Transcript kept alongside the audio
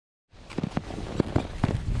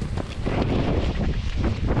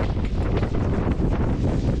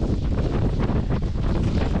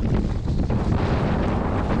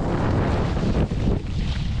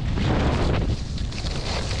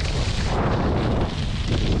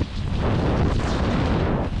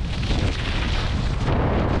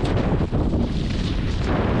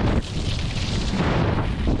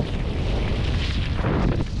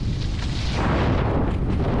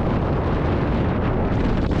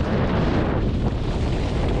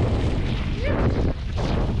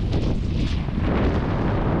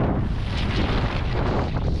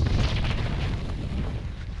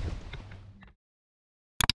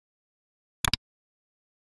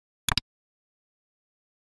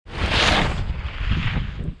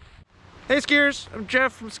Hey skiers, I'm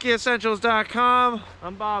Jeff from Skiessentials.com.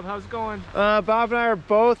 I'm Bob, how's it going? Bob and I are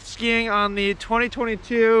both skiing on the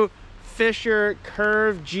 2022 Fischer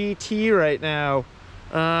Curv GT right now.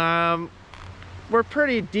 We're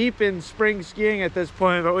pretty deep in spring skiing at this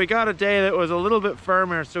point, but we got a day that was a little bit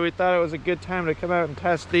firmer, so we thought it was a good time to come out and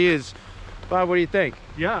test these. Bob, what do you think?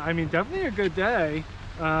 Yeah, I mean, definitely a good day.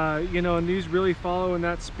 You know, and these really follow in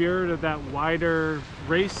that spirit of that wider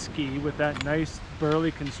race ski with that nice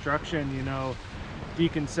burly construction, you know,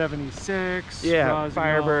 Deacon 76, yeah, Roswell,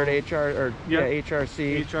 Firebird HRC.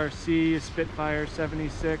 HRC, Spitfire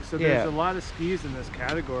 76. So there's a lot of skis in this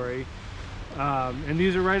category. And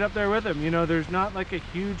these are right up there with them. You know, there's not like a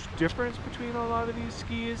huge difference between a lot of these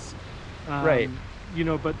skis. Right. You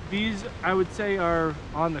know, but these, I would say, are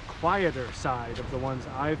on the quieter side of the ones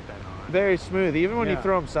I've been on. Very smooth. Even when you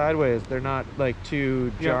throw them sideways, they're not like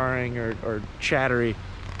too jarring or chattery.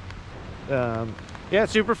 Yeah,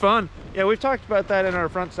 super fun. Yeah, we've talked about that in our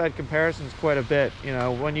front side comparisons quite a bit. You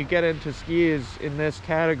know, when you get into skis in this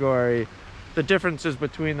category, the differences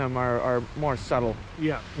between them are more subtle.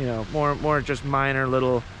 Yeah. You know, more just minor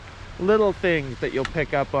little things that you'll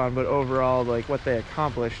pick up on, but overall, like, what they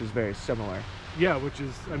accomplish is very similar. Yeah, which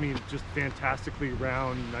is, I mean, just fantastically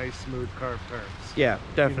round, nice, smooth carved curves. Yeah,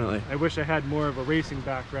 definitely. You know, I wish I had more of a racing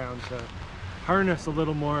background to harness a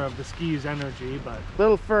little more of the ski's energy, but... A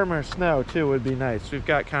little firmer snow, too, would be nice. We've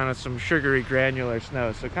got kind of some sugary, granular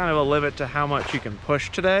snow, so kind of a limit to how much you can push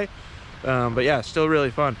today. But yeah, still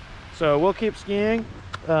really fun. So we'll keep skiing,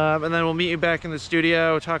 and then we'll meet you back in the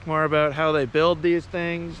studio, talk more about how they build these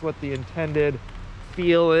things, what the intended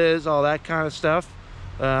feel is, all that kind of stuff.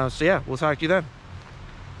 So yeah, we'll talk to you then.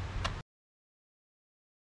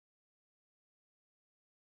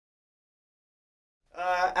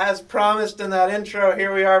 As promised in that intro,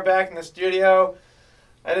 here we are back in the studio.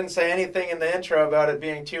 I didn't say anything in the intro about it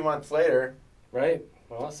being 2 months later. Right.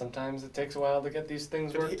 Well, sometimes it takes a while to get these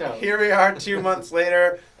things worked out. Here we are 2 months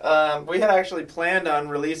later. We had actually planned on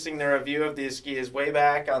releasing the review of these skis way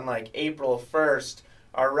back on like April 1st.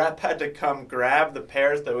 Our rep had to come grab the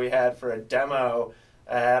pairs that we had for a demo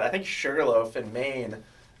at, I think, Sugarloaf in Maine.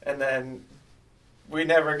 And then we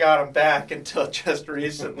never got them back until just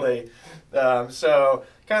recently. So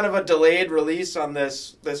kind of a delayed release on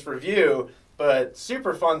this review, but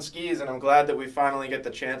super fun skis, and I'm glad that we finally get the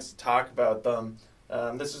chance to talk about them.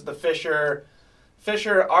 This is the Fischer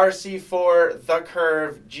RC4 The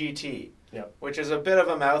Curv GT, which is a bit of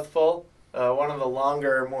a mouthful. One of the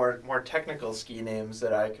longer, more technical ski names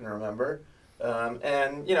that I can remember.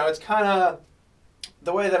 And you know, it's kind of,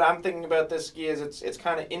 the way that I'm thinking about this ski is it's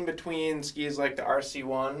kind of in between skis like the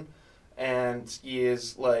RC1 and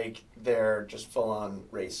skis like they're just full-on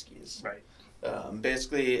race skis. Right.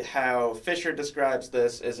 Basically, how Fischer describes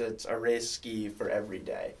this is it's a race ski for every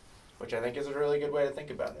day, which I think is a really good way to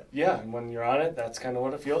think about it. Yeah, and when you're on it, that's kind of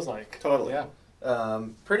what it feels like. Totally. Yeah.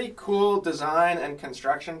 Pretty cool design and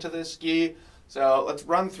construction to this ski. So let's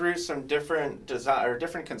run through some different design or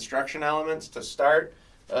different construction elements to start.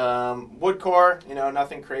 Wood core, you know,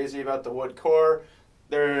 nothing crazy about the wood core.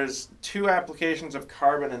 There's 2 applications of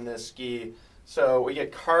carbon in this ski. So we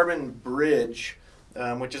get carbon bridge,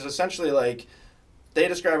 which is essentially like, they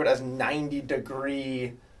describe it as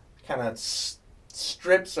 90-degree kind of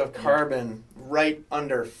strips of carbon right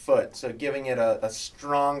underfoot, so giving it a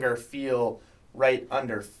stronger feel right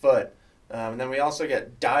underfoot. And then we also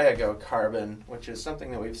get diago carbon, which is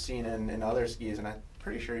something that we've seen in other skis, and I'm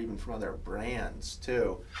pretty sure even from other brands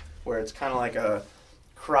too, where it's kind of like a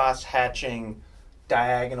cross-hatching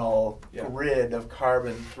diagonal grid of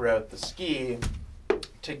carbon throughout the ski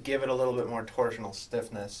to give it a little bit more torsional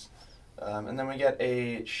stiffness. And then we get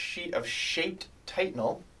a sheet of shaped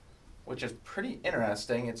Titanal, which is pretty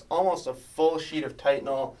interesting. It's almost a full sheet of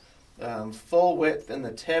Titanal, full width in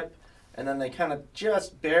the tip, and then they kind of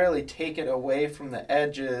just barely take it away from the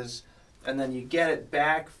edges, and then you get it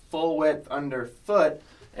back full width underfoot,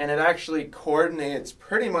 and it actually coordinates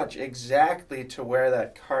pretty much exactly to where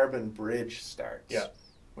that carbon bridge starts,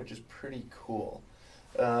 which is pretty cool.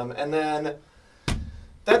 And then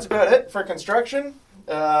that's about it for construction.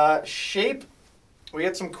 Shape, we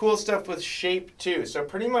get some cool stuff with shape too. So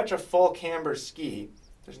pretty much a full camber ski.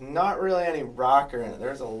 There's not really any rocker in it.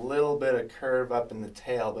 There's a little bit of curve up in the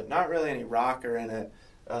tail, but not really any rocker in it.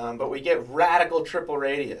 But we get radical triple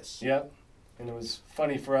radius. Yep. And it was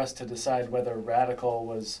funny for us to decide whether radical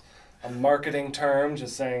was a marketing term,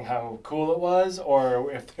 just saying how cool it was,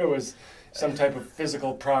 or if there was some type of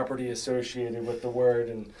physical property associated with the word.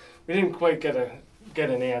 And we didn't quite get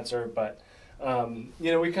an answer, but You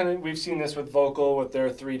know, we've seen this with Vocal with their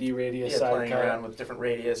 3D radius playing sidecar. around with different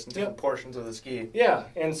radius and different portions of the ski. Yeah,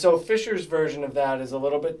 and so Fischer's version of that is a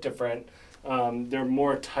little bit different. They're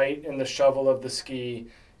more tight in the shovel of the ski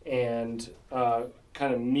and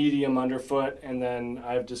kind of medium underfoot, and then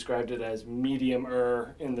I've described it as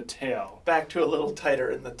medium-er in the tail. Back to a little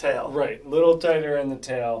tighter in the tail. Right, little tighter in the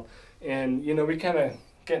tail. And, you know, we kind of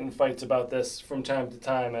get in fights about this from time to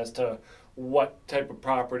time as to what type of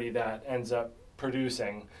property that ends up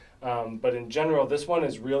producing. But in general, this one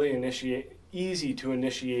is really easy to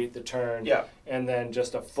initiate the turn. Yeah. And then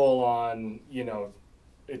just a full-on, you know,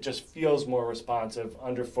 it just feels more responsive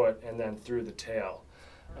underfoot and then through the tail.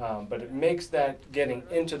 But it makes that getting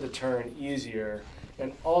into the turn easier.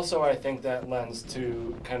 And also I think that lends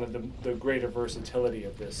to kind of the greater versatility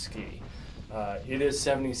of this ski. It is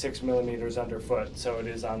 76 millimeters underfoot, so it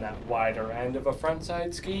is on that wider end of a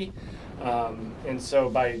frontside ski. And so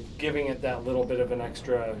by giving it that little bit of an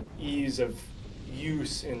extra ease of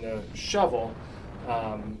use in the shovel,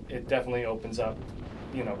 it definitely opens up,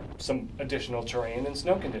 you know, some additional terrain and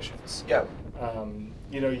snow conditions. Yeah.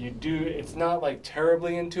 You know, it's not like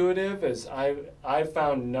terribly intuitive, as I've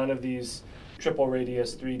found none of these triple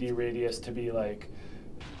radius, 3D radius to be like,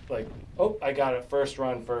 oh, I got it first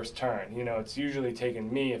run, first turn. You know, it's usually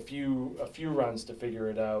taken me a few runs to figure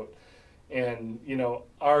it out. And, you know,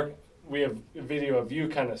 we have a video of you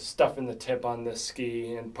kind of stuffing the tip on this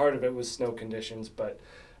ski, and part of it was snow conditions, but,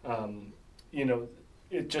 you know,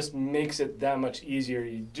 it just makes it that much easier.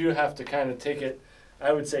 You do have to kind of take it,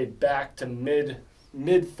 I would say, back to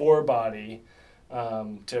mid forebody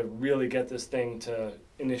to really get this thing to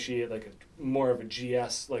initiate like more of a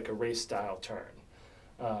GS, like a race style turn.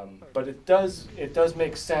 But it does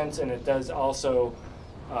make sense, and it does also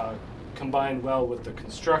combine well with the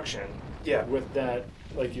construction. Yeah. With that,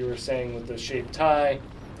 like you were saying, with the shaped tie,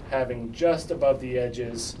 having just above the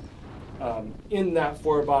edges, in that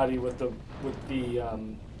forebody with the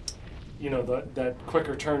you know, that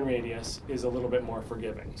quicker turn radius is a little bit more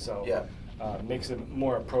forgiving. So yeah. Makes it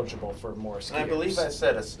more approachable for more skiers. And I believe I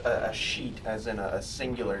said a sheet, as in a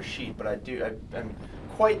singular sheet, but I'm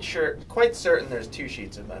quite certain there's two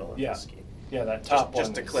sheets of metal in this ski. Yeah, that top one.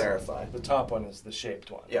 Just to clarify. The top one is the shaped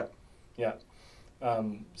one. Yeah. Yeah.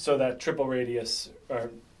 So that triple radius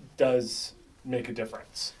does make a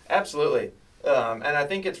difference. Absolutely. And I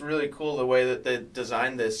think it's really cool the way that they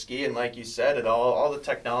designed this ski, and like you said, all the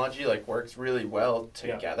technology like works really well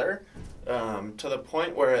together, to the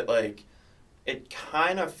point where it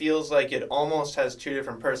kind of feels like it almost has two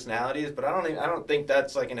different personalities, but I don't think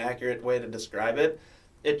that's like an accurate way to describe it.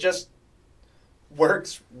 It just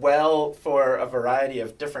works well for a variety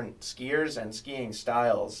of different skiers and skiing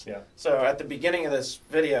styles. Yeah. So at the beginning of this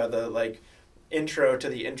video, the intro to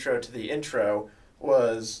the intro to the intro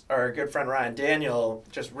was our good friend Ryan Daniel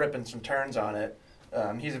just ripping some turns on it.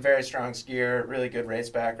 He's a very strong skier, really good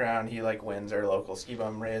race background. He wins our local ski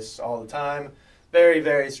bum race all the time. Very,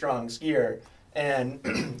 very strong skier.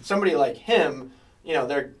 And somebody like him, you know,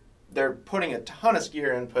 they're putting a ton of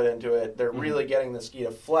skier input into it. They're really getting the ski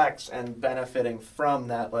to flex and benefiting from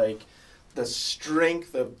that, the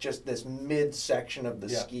strength of just this mid-section of the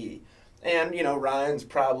ski. And, you know, Ryan's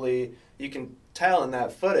probably, you can tell in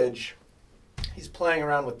that footage, he's playing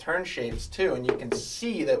around with turn shapes too, and you can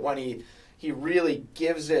see that when he really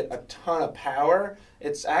gives it a ton of power,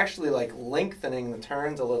 it's actually lengthening the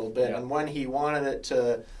turns a little bit. And when he wanted it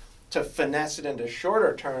to finesse it into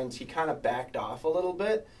shorter turns, he kind of backed off a little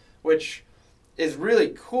bit, which is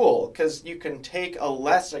really cool because you can take a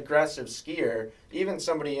less aggressive skier, even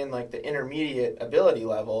somebody in the intermediate ability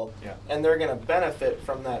level, and they're going to benefit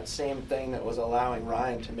from that same thing that was allowing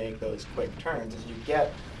Ryan to make those quick turns. Is you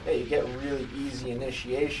get really easy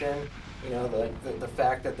initiation. You know, the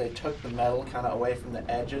fact that they took the metal kind of away from the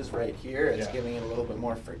edges right here, it's giving it a little bit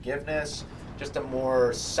more forgiveness, just a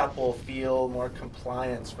more supple feel, more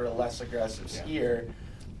compliance for a less aggressive skier.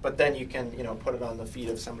 But then you can, you know, put it on the feet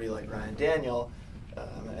of somebody like Ryan Daniel,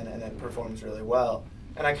 and it performs really well.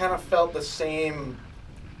 And I kind of felt the same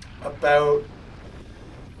about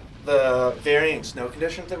the varying snow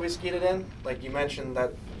conditions that we skied it in. Like you mentioned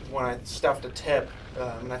that when I stuffed a tip,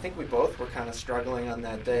 and I think we both were kind of struggling on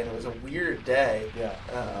that day, and it was a weird day. Yeah.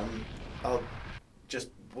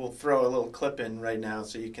 We'll throw a little clip in right now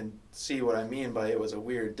so you can see what I mean by it was a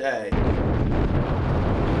weird day.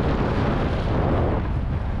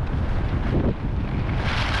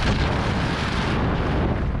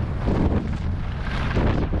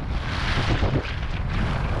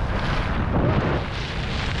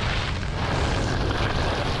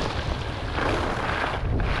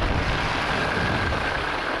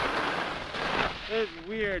 It's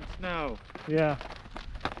weird. cleared snow. Yeah.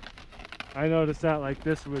 I noticed that like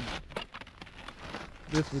this would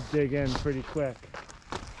dig in pretty quick.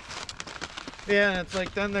 Yeah, and it's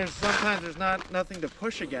like then sometimes there's nothing to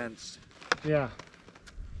push against. Yeah.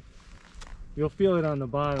 You'll feel it on the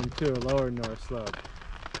bottom too, lower north slope.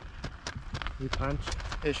 You punch.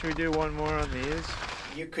 Hey, should we do one more on these?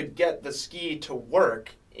 You could get the ski to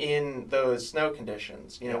work in those snow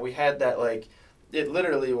conditions. You know, we had that, like, it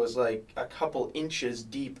literally was like a couple inches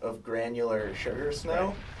deep of granular sugar snow.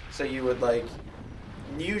 Right. So you would, like,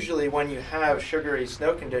 usually when you have sugary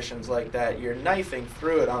snow conditions like that, you're knifing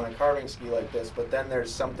through it on a carving ski like this, but then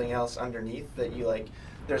there's something else underneath that you, like,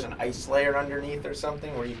 there's an ice layer underneath or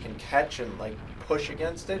something where you can catch and, like, push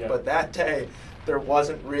against it. Yeah. But that day, there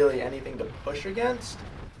wasn't really anything to push against.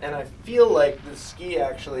 And I feel like the ski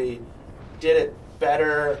actually did it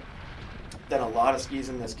better than a lot of skis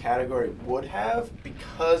in this category would have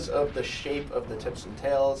because of the shape of the tips and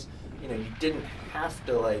tails. You know, you didn't have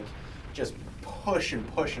to, like, just push and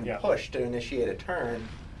push and push to initiate a turn.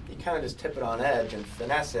 You kind of just tip it on edge and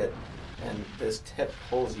finesse it, and this tip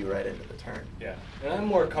pulls you right into the turn. Yeah, and I'm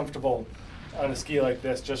more comfortable on a ski like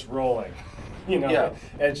this just rolling, you know,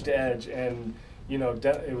 edge to edge, and you know,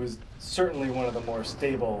 it was certainly one of the more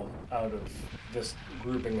stable out of this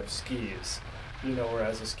grouping of skis. You know,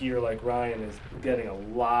 whereas a skier like Ryan is getting a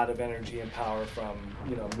lot of energy and power from,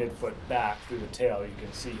 you know, midfoot back through the tail. You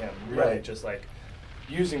can see him really just like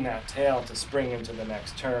using that tail to spring into the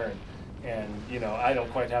next turn. And, you know, I don't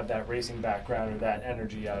quite have that racing background or that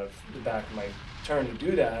energy out of the back of my turn to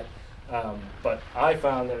do that. But I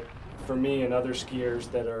found that for me and other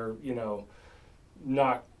skiers that are, you know,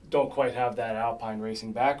 don't quite have that alpine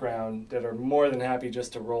racing background, that are more than happy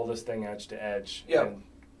just to roll this thing edge to edge and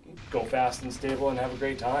go fast and stable and have a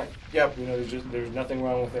great time. Yep. You know, there's nothing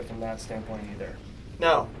wrong with it from that standpoint either.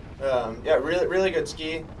 No. Yeah, really good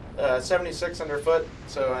ski. 76 underfoot,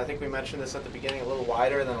 so I think we mentioned this at the beginning, a little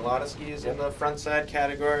wider than a lot of skis in the front side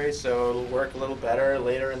category, so it'll work a little better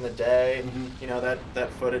later in the day. You know, that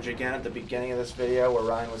footage again at the beginning of this video where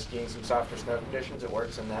Ryan was skiing some softer snow conditions, it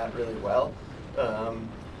works in that really well.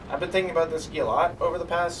 I've been thinking about this ski a lot over the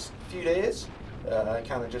past few days,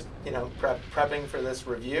 kind of just, you know, prepping for this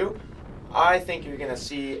review. I think you're going to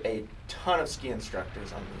see a ton of ski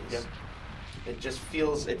instructors on these. Yep.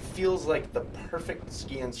 It feels like the perfect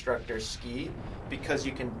ski instructor ski because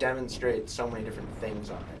you can demonstrate so many different things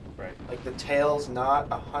on it. Right. Like the tail's not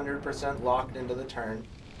 100% locked into the turn.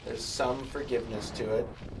 There's some forgiveness to it.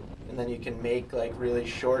 And then you can make like really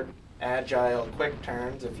short, agile, quick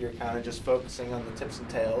turns if you're kind of just focusing on the tips and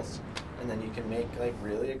tails. And then you can make like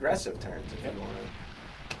really aggressive turns if you want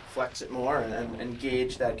to flex it more and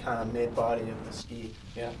engage that kind of mid-body of the ski.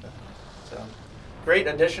 Yeah. So. Great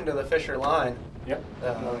addition to the Fischer line. Yep.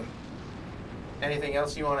 Anything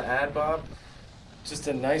else you want to add, Bob? Just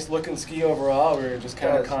a nice looking ski overall. We were just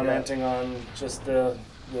kind of commenting on just the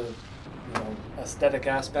you know, aesthetic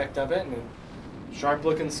aspect of it, and a sharp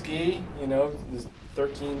looking ski. You know, this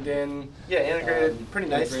 13 din. Yeah, integrated, pretty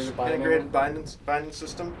nice. Integrated binding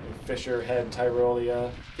system. Fischer head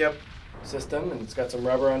Tyrolia. Yep. System, and it's got some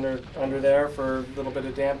rubber under there for a little bit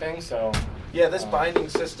of damping. So. Yeah, this binding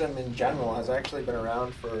system in general has actually been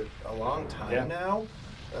around for a long time now,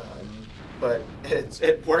 but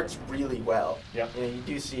it works really well. Yeah. You know, you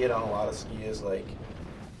do see it on a lot of skis, like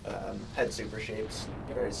head super shapes,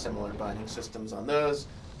 very similar binding systems on those,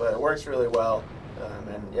 but it works really well.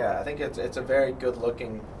 And yeah, I think it's a very good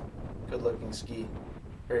looking ski,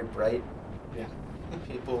 very bright. Yeah.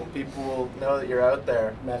 People will know that you're out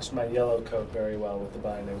there. Matched my yellow coat very well with the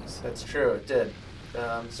bindings. That's true, it did.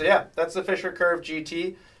 So yeah, that's the Fischer Curv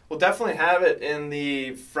GT. We'll definitely have it in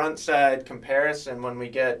the front side comparison when we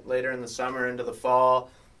get later in the summer into the fall.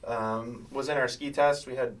 Was in our ski test.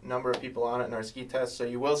 We had a number of people on it in our ski test, so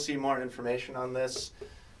you will see more information on this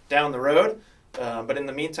down the road. But in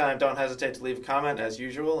the meantime, don't hesitate to leave a comment as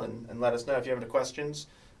usual and let us know if you have any questions.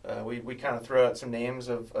 We kind of throw out some names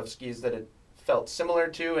of skis that it felt similar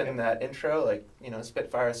to in that intro, like, you know,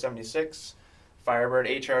 Spitfire 76, Firebird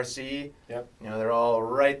HRC. Yep. You know, they're all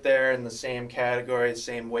right there in the same category,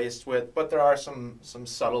 same waist width, but there are some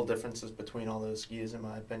subtle differences between all those skis, in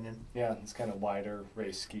my opinion. Yeah, it's kind of wider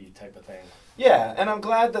race ski type of thing. Yeah, and I'm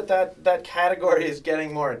glad that category is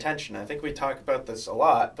getting more attention. I think we talk about this a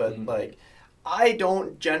lot, but like, I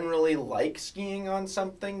don't generally like skiing on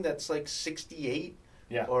something that's like 68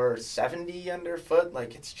 or 70 underfoot.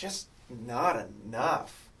 Like, it's just not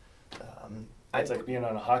enough. It's like being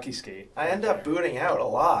on a hockey skate. I end up booting out a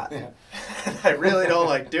lot. Yeah. I really don't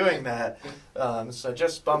like doing that. So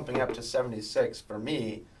just bumping up to 76 for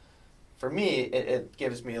me, it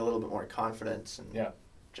gives me a little bit more confidence. And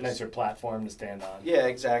nicer platform to stand on. Yeah,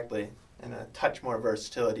 exactly. And a touch more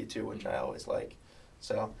versatility too, which I always like.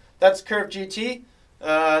 So that's Curv GT.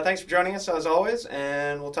 Thanks for joining us as always,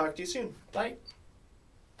 and we'll talk to you soon. Bye.